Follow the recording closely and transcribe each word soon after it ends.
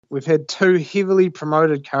we've had two heavily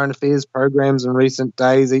promoted current affairs programs in recent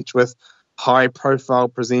days, each with high-profile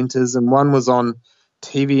presenters, and one was on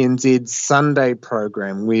TVNZ's Sunday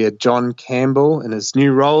program where John Campbell, in his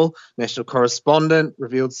new role, national correspondent,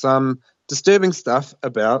 revealed some disturbing stuff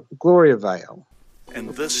about Gloriavale. And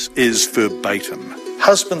this is verbatim.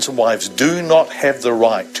 Husbands and wives do not have the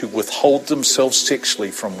right to withhold themselves sexually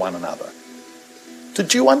from one another.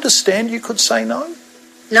 Did you understand you could say no?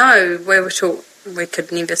 No, we were taught we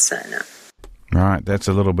could never say no. Right, that's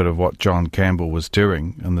a little bit of what John Campbell was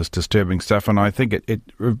doing in this disturbing stuff, and I think it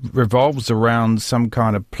revolves around some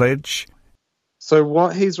kind of pledge. So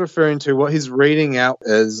what he's referring to, what he's reading out,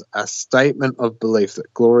 is a statement of belief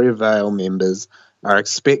that Gloriavale members are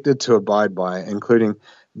expected to abide by, including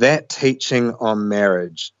that teaching on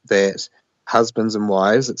marriage, that husbands and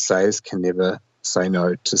wives, it says, can never say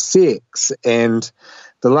no to sex. And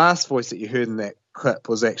the last voice that you heard in that clip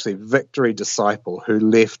was actually Victory Disciple, who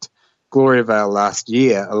left Gloriavale last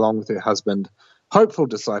year along with her husband, Hopeful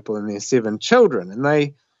Disciple, and their 7 children. And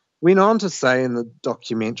they went on to say in the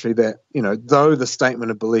documentary that, you know, though the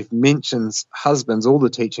statement of belief mentions husbands, all the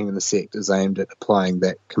teaching in the sect is aimed at applying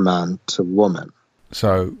that command to women.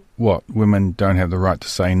 So what, women don't have the right to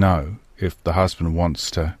say no if the husband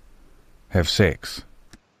wants to have sex?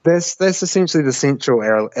 That's essentially the central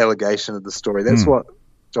allegation of the story. That's what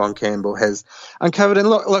John Campbell has uncovered. And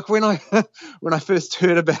look, when I first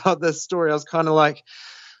heard about this story, I was kind of like,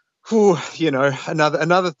 you know,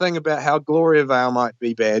 another thing about how Gloriavale might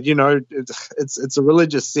be bad. You know, it's a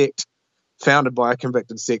religious sect founded by a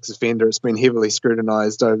convicted sex offender. It's been heavily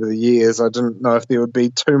scrutinised over the years. I didn't know if there would be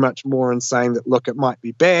too much more in saying that, look, it might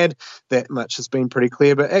be bad. That much has been pretty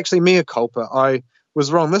clear. But actually, mea culpa, I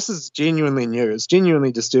was wrong. This is genuinely new. It's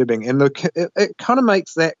genuinely disturbing. And it kind of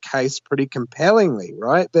makes that case pretty compellingly,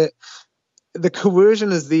 right? That the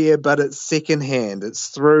coercion is there, but it's secondhand. It's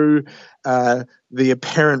through the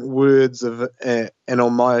apparent words of an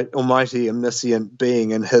almighty, omniscient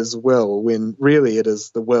being and his will, when really it is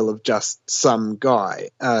the will of just some guy.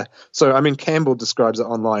 So, I mean, Campbell describes it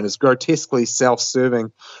online as grotesquely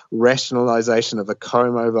self-serving rationalization of a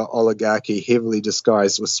comb-over oligarchy heavily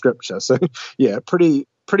disguised with scripture. So, yeah, pretty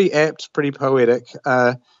apt, pretty poetic.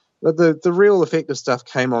 But the real effective stuff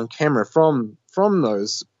came on camera from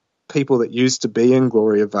those people that used to be in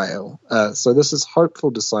Gloriavale. So this is Hopeful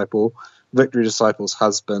Disciple, Victory Disciple's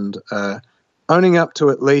husband, owning up to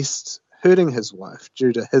at least hurting his wife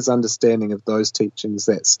due to his understanding of those teachings,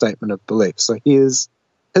 that statement of belief. So here's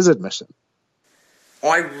his admission.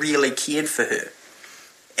 I really cared for her,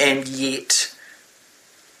 and yet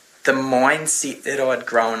the mindset that I'd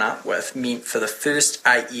grown up with meant for the first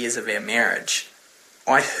 8 years of our marriage,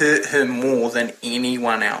 I hurt her more than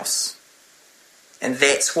anyone else. And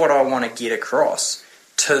that's what I want to get across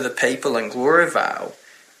to the people in Gloriavale,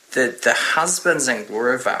 that the husbands in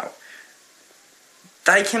Gloriavale,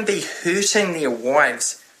 they can be hurting their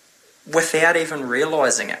wives without even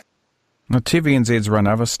realising it. Now, TVNZ's run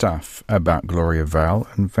other stuff about Gloriavale.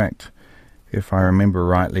 In fact, if I remember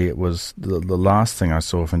rightly, it was the last thing I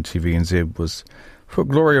saw from TVNZ was put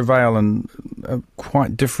Gloriavale in a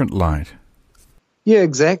quite different light. Yeah,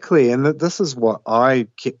 exactly. And this is what I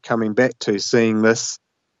kept coming back to, seeing this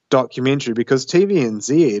documentary, because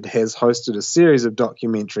TVNZ has hosted a series of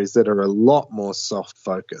documentaries that are a lot more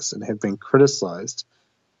soft-focused and have been criticised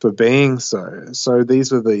for being so. So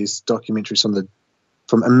these were these documentaries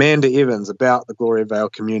from Amanda Evans about the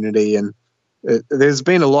Gloriavale community, and there's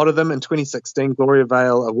been a lot of them. In 2016,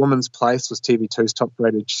 Gloriavale, A Woman's Place was TV2's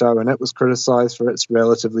top-rated show, and it was criticised for its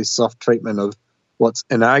relatively soft treatment of what's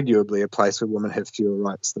inarguably a place where women have fewer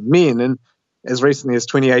rights than men. And as recently as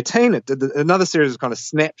 2018, it did another series of kind of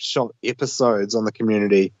snapshot episodes on the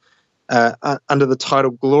community under the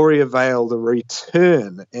title Gloriavale, The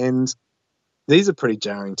Return. And these are pretty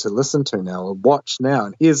jarring to listen to now or watch now.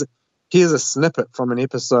 And here's a snippet from an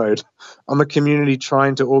episode on the community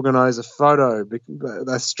trying to organise a photo.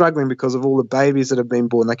 They're struggling because of all the babies that have been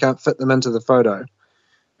born. They can't fit them into the photo.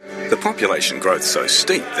 The population growth's so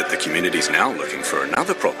steep that the community's now looking for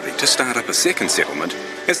another property to start up a second settlement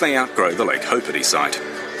as they outgrow the Lake Hopiti site.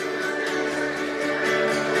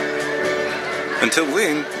 Until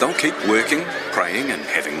then, they'll keep working, praying and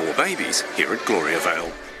having more babies here at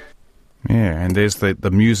Gloriavale. Yeah, and there's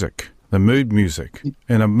the music, the mood music,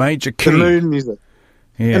 in a major key. The mood music.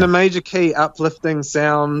 Yeah. In a major key, uplifting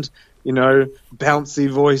sound, you know, bouncy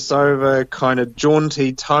voiceover, kind of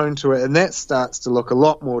jaunty tone to it, and that starts to look a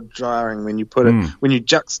lot more jarring when you put it, when you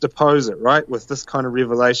juxtapose it, right, with this kind of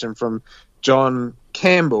revelation from John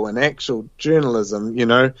Campbell and actual journalism, you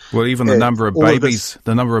know. Well, even the number of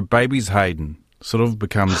babies, Hayden, sort of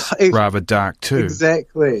becomes rather dark too.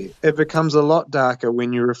 Exactly. It becomes a lot darker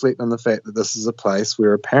when you reflect on the fact that this is a place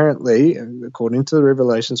where apparently, according to the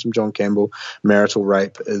revelations from John Campbell, marital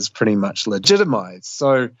rape is pretty much legitimized.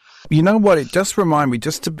 So, you know what? It just reminded me,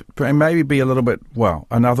 just to maybe be a little bit,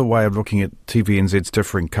 another way of looking at TVNZ's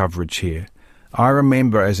differing coverage here. I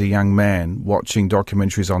remember as a young man watching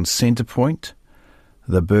documentaries on Centrepoint,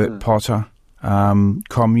 the Burt Potter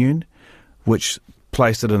commune, which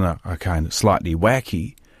placed it in a kind of slightly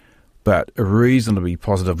wacky, but a reasonably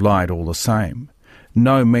positive light all the same.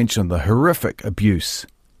 No mention of the horrific abuse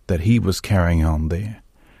that he was carrying on there.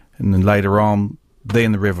 And then later on,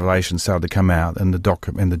 then the revelations started to come out and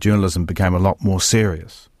the journalism became a lot more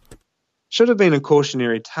serious. Should have been a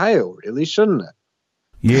cautionary tale, really, shouldn't it?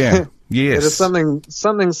 Yeah, yes. If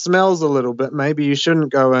something smells a little bit, maybe you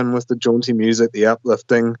shouldn't go in with the jaunty music, the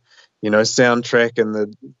uplifting, soundtrack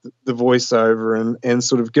and the voiceover and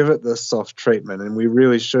sort of give it this soft treatment. And we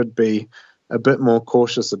really should be a bit more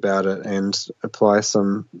cautious about it and apply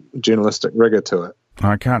some journalistic rigor to it.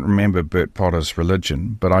 I can't remember Burt Potter's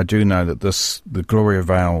religion, but I do know that the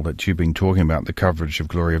Gloriavale that you've been talking about, the coverage of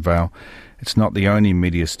Gloriavale, it's not the only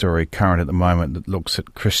media story current at the moment that looks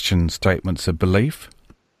at Christian statements of belief.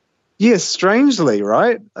 Yes, strangely,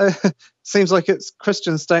 right? Seems like it's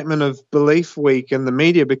Christian Statement of Belief Week in the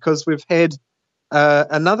media because we've had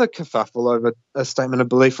another kerfuffle over a statement of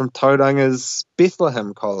belief from Tauranga's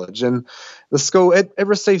Bethlehem College. And the school, it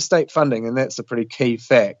receives state funding, and that's a pretty key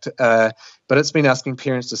fact. But it's been asking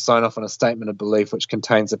parents to sign off on a statement of belief which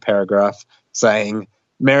contains a paragraph saying,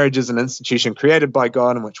 marriage is an institution created by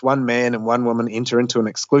God in which one man and one woman enter into an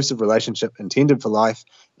exclusive relationship intended for life,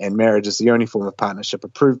 and marriage is the only form of partnership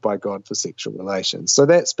approved by God for sexual relations. So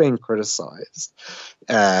that's been criticised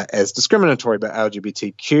as discriminatory by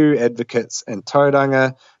LGBTQ advocates in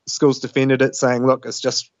Tauranga. The school's defended it, saying, look, it's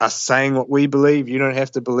just us saying what we believe. You don't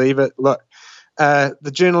have to believe it. Look,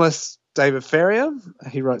 the journalist David Farrier,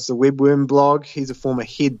 he writes the Webworm blog. He's a former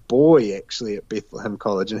head boy, actually, at Bethlehem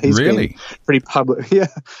College, and he's been pretty public.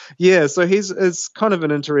 Yeah. So it's kind of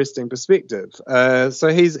an interesting perspective. So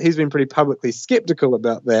he's been pretty publicly skeptical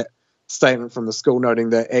about that statement from the school, noting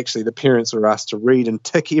that actually the parents were asked to read and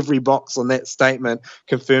tick every box on that statement,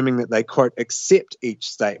 confirming that they, quote, accept each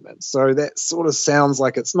statement. So that sort of sounds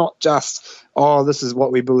like it's not just, this is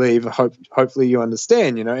what we believe, hopefully you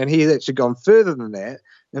understand, and he's actually gone further than that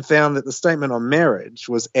and found that the statement on marriage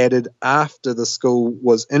was added after the school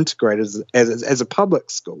was integrated as a public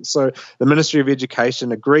school. So the Ministry of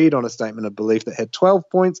Education agreed on a statement of belief that had 12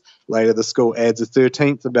 points. Later, the school adds a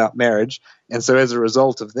 13th about marriage. And so as a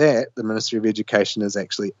result of that, the Ministry of Education is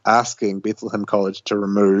actually asking Bethlehem College to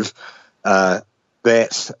remove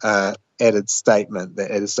that added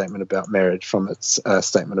statement about marriage from its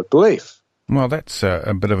statement of belief. Well, that's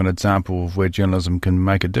a bit of an example of where journalism can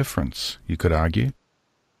make a difference, you could argue.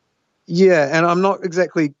 Yeah, and I'm not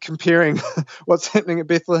exactly comparing what's happening at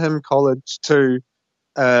Bethlehem College to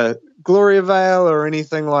Gloriavale or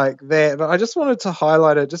anything like that, but I just wanted to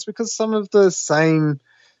highlight it just because some of the same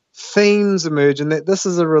themes emerge, and that this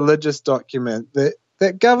is a religious document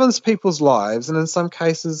that governs people's lives and in some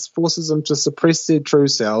cases forces them to suppress their true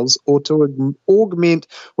selves or to augment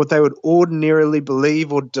what they would ordinarily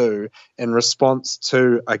believe or do in response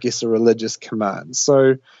to, I guess, a religious command.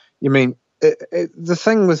 So, the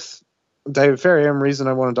thing with David Farrier, and the reason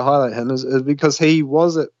I wanted to highlight him is because he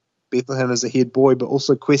was at Bethlehem as a head boy, but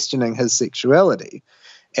also questioning his sexuality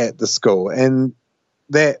at the school. And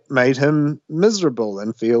that made him miserable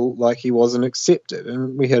and feel like he wasn't accepted.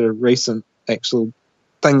 And we had a recent actual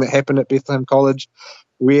thing that happened at Bethlehem College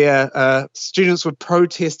where students were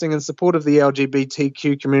protesting in support of the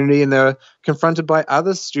LGBTQ community, and they were confronted by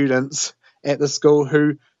other students at the school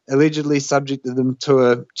who allegedly subjected them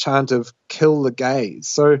to a chant of "kill the gays."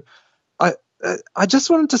 So I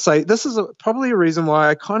just wanted to say this is probably a reason why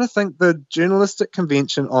I kind of think the journalistic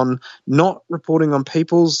convention on not reporting on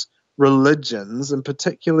people's religions, and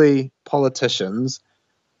particularly politicians,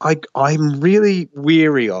 I'm really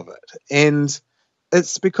weary of it. And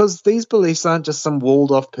it's because these beliefs aren't just some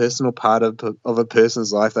walled-off personal part of a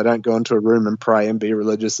person's life. They don't go into a room and pray and be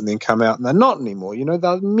religious and then come out and they're not anymore.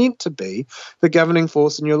 They're meant to be the governing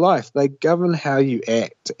force in your life. They govern how you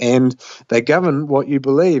act and they govern what you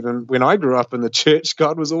believe. And when I grew up in the church,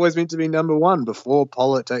 God was always meant to be number one before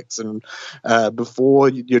politics and before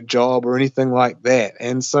your job or anything like that.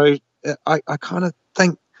 And so I kind of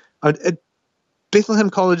think Bethlehem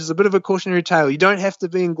College is a bit of a cautionary tale. You don't have to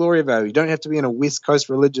be in Gloriavale. You don't have to be in a West Coast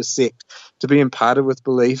religious sect to be imparted with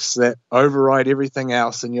beliefs that override everything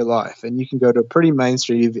else in your life. And you can go to a pretty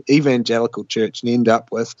mainstream evangelical church and end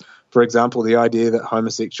up with For example, the idea that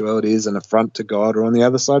homosexuality is an affront to God, or on the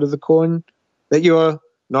other side of the coin, that you are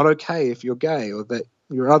not okay if you're gay, or that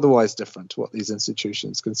you're otherwise different to what these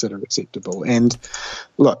institutions consider acceptable. And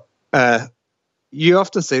look, you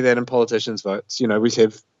often see that in politicians' votes. You know, we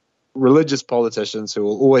have religious politicians who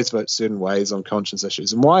will always vote certain ways on conscience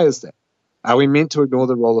issues. And why is that? Are we meant to ignore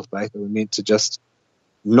the role of faith? Are we meant to just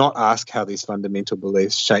not ask how these fundamental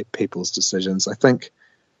beliefs shape people's decisions? I think,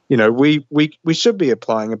 you know, we should be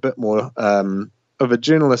applying a bit more of a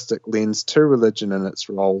journalistic lens to religion and its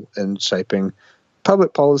role in shaping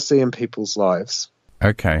public policy and people's lives.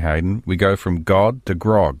 Okay, Hayden, we go from God to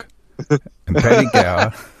grog. And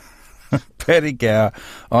Paddy Gower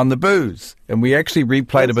on the booze. And we actually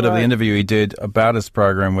replayed a bit of the interview he did about his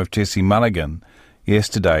program with Jesse Mulligan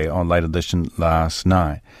yesterday on Late Edition last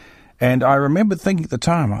night. And I remember thinking at the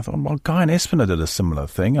time, I thought, well, Guy and Espiner did a similar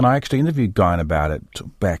thing, and I actually interviewed Guy about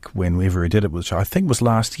it back whenever he did it, which I think was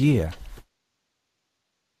last year.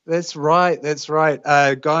 That's right.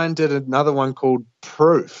 Guy did another one called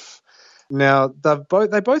Proof. Now,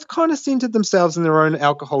 they both kind of centered themselves in their own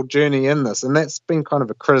alcohol journey in this, and that's been kind of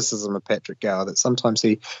a criticism of Patrick Gower, that sometimes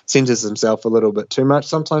he centers himself a little bit too much.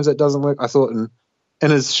 Sometimes it doesn't work. I thought in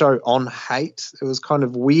his show On Hate, it was kind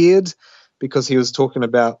of weird because he was talking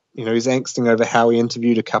about, you know, he's angsting over how he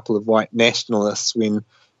interviewed a couple of white nationalists when,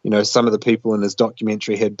 you know, some of the people in his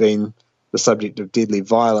documentary had been the subject of deadly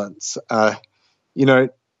violence. You know,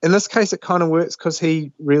 in this case, it kind of works because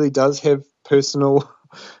he really does have personal...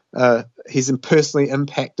 he's personally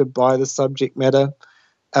impacted by the subject matter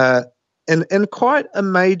in quite a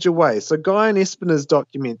major way. So Guy and Espiner's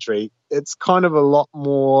documentary, it's kind of a lot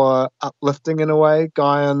more uplifting in a way.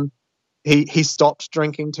 Guy, he stopped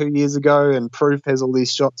drinking 2 years ago, and Proof has all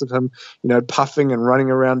these shots of him, you know, puffing and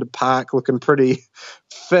running around a park looking pretty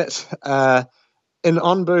fit. And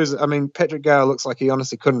on booze, I mean, Patrick Gower looks like he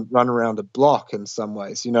honestly couldn't run around a block in some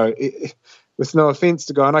ways, you know, with no offense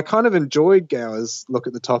to Guy. And I kind of enjoyed Gower's look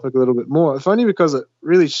at the topic a little bit more, if only because it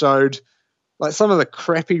really showed like some of the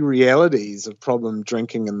crappy realities of problem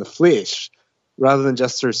drinking in the flesh, rather than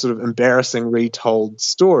just through sort of embarrassing retold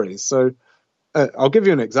stories. So I'll give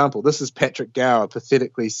you an example. This is Patrick Gower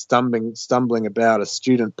pathetically stumbling about a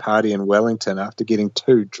student party in Wellington after getting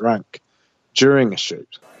too drunk during a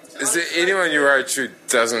shoot. Is there anyone your age who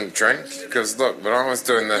doesn't drink? Because look, when I was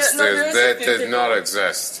doing this, that did not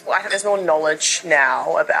exist. Well, I think there's more knowledge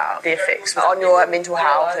now about the effects on your mental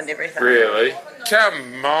health and everything. Really?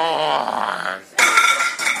 Come on!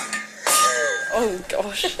 Oh,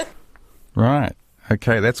 gosh. Right.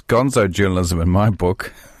 Okay, that's gonzo journalism in my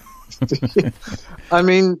book. I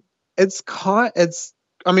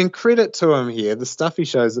mean, credit to him here. The stuff he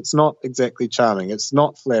shows, it's not exactly charming. It's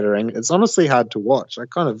not flattering. It's honestly hard to watch. I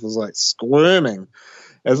kind of was like squirming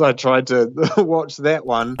as I tried to watch that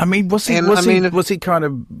one. I mean, was he kind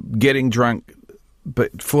of getting drunk,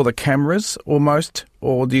 but for the cameras almost?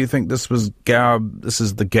 Or do you think this was Gower? This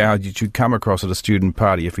is the Gower you'd come across at a student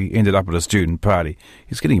party if he ended up at a student party?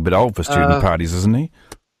 He's getting a bit old for student parties, isn't he?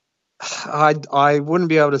 I wouldn't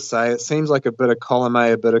be able to say. It seems like a bit of column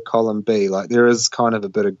A, a bit of column B. Like there is kind of a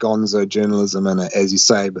bit of gonzo journalism in it, as you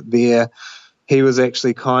say. But there, he was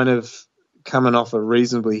actually kind of coming off a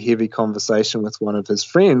reasonably heavy conversation with one of his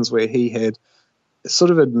friends where he had sort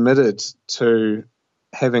of admitted to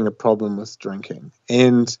having a problem with drinking.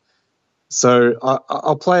 And so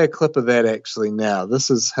I'll play a clip of that actually now. This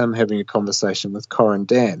is him having a conversation with Corin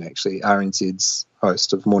Dan, actually RNZ's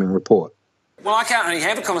host of Morning Report. Well, I can't really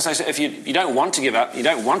have a conversation if you don't want to give up, you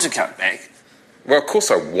don't want to cut back. Well, of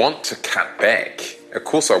course I want to cut back. Of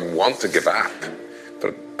course I want to give up.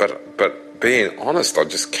 But being honest, I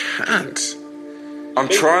just can't. I'm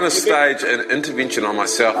trying to stage an intervention on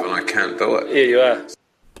myself and I can't do it. Yeah, you are.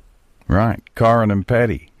 Right, Corin and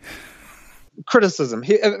Paddy. Criticism.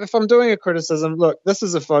 If I'm doing a criticism, look, this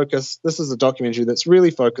is a documentary that's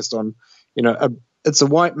really focused on, you know, it's a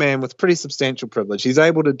white man with pretty substantial privilege. He's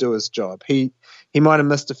able to do his job. He might have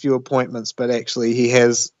missed a few appointments, but actually he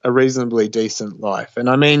has a reasonably decent life. And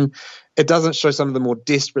I mean, it doesn't show some of the more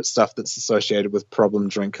desperate stuff that's associated with problem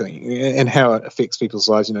drinking and how it affects people's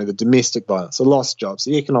lives, you know, the domestic violence, the lost jobs,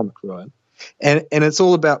 the economic ruin. And it's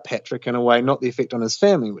all about Patrick in a way, not the effect on his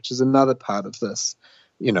family, which is another part of this,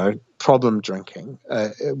 you know, problem drinking,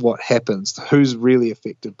 what happens, who's really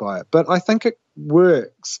affected by it. But I think it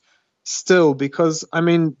works still because, I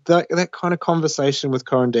mean, that kind of conversation with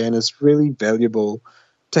Corin Dan is really valuable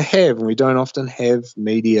to have, and we don't often have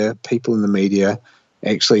people in the media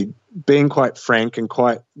actually being quite frank and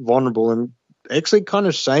quite vulnerable and actually kind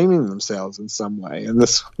of shaming themselves in some way. And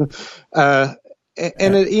this,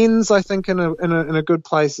 And it ends, I think, in a good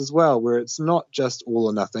place as well, where it's not just all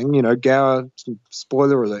or nothing. You know, Gower,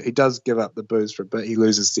 spoiler alert, he does give up the booze for a bit. He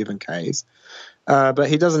loses 7 Ks. But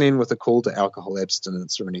he doesn't end with a call to alcohol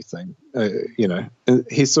abstinence or anything. You know,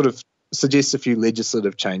 he sort of suggests a few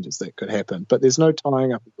legislative changes that could happen, but there's no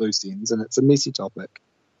tying up of loose ends, and it's a messy topic.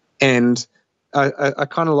 And I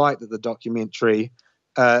kind of like that the documentary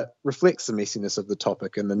reflects the messiness of the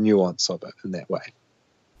topic and the nuance of it in that way.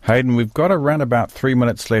 Hayden, we've got around about 3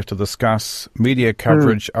 minutes left to discuss media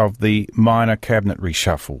coverage of the minor cabinet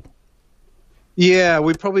reshuffle. Yeah,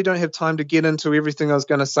 we probably don't have time to get into everything I was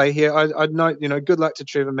going to say here. I'd note, you know, good luck to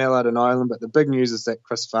Trevor Mallard in Ireland, but the big news is that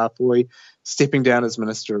Chris Farfoy stepping down as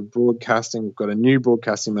Minister of Broadcasting. We've got a new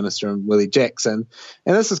broadcasting minister in Willie Jackson,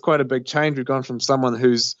 and this is quite a big change. We've gone from someone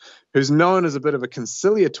who's known as a bit of a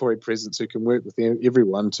conciliatory presence who can work with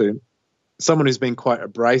everyone to someone who's been quite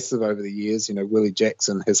abrasive over the years. You know, Willie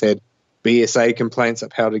Jackson has had BSA complaints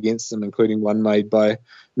upheld against him, including one made by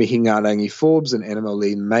Mihi Ngārangi Forbes and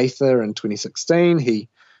Annabelle Mather in 2016. He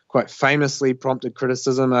quite famously prompted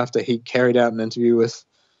criticism after he carried out an interview with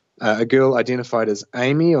a girl identified as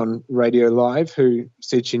Amy on Radio Live, who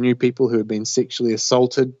said she knew people who had been sexually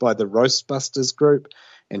assaulted by the Roastbusters group.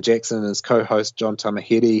 And Jackson and his co-host John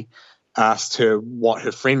Tamahedi asked her what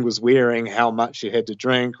her friend was wearing, how much she had to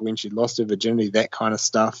drink, when she lost her virginity, that kind of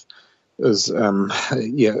stuff. It was,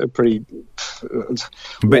 a pretty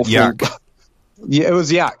bit yuck. Yeah, it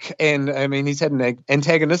was yuck. And, I mean, he's had an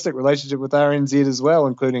antagonistic relationship with RNZ as well,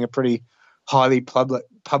 including a pretty highly public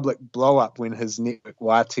blow-up when his network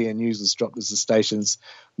Wātea News was dropped as the station's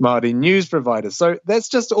Māori news provider. So that's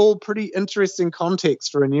just all pretty interesting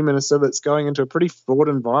context for a new minister that's going into a pretty fraught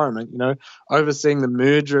environment, you know, overseeing the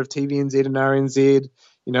merger of TVNZ and RNZ.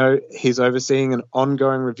 You know, he's overseeing an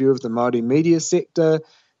ongoing review of the Māori media sector.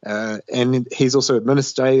 And he's also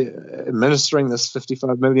administering this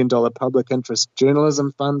 $55 million public interest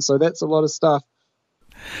journalism fund. So that's a lot of stuff.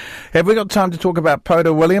 Have we got time to talk about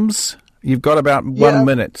Poto Williams? You've got about 1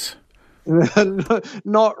 minute.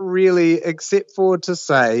 Not really, except for to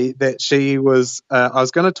say that she was, I was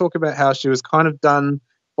going to talk about how she was kind of done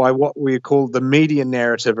by what we call the media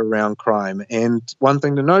narrative around crime. And one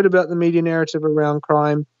thing to note about the media narrative around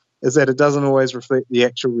crime is that it doesn't always reflect the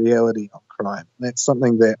actual reality of crime. That's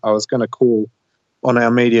something that I was going to call on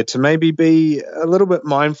our media to maybe be a little bit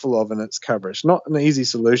mindful of in its coverage. Not an easy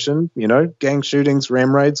solution, you know, gang shootings,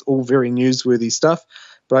 ram raids, all very newsworthy stuff.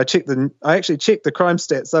 But I actually checked the crime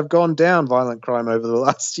stats. They've gone down, violent crime, over the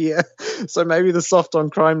last year. So maybe the soft on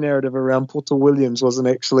crime narrative around Poto Williams wasn't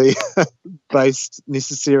actually based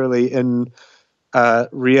necessarily in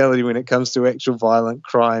reality when it comes to actual violent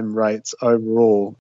crime rates overall.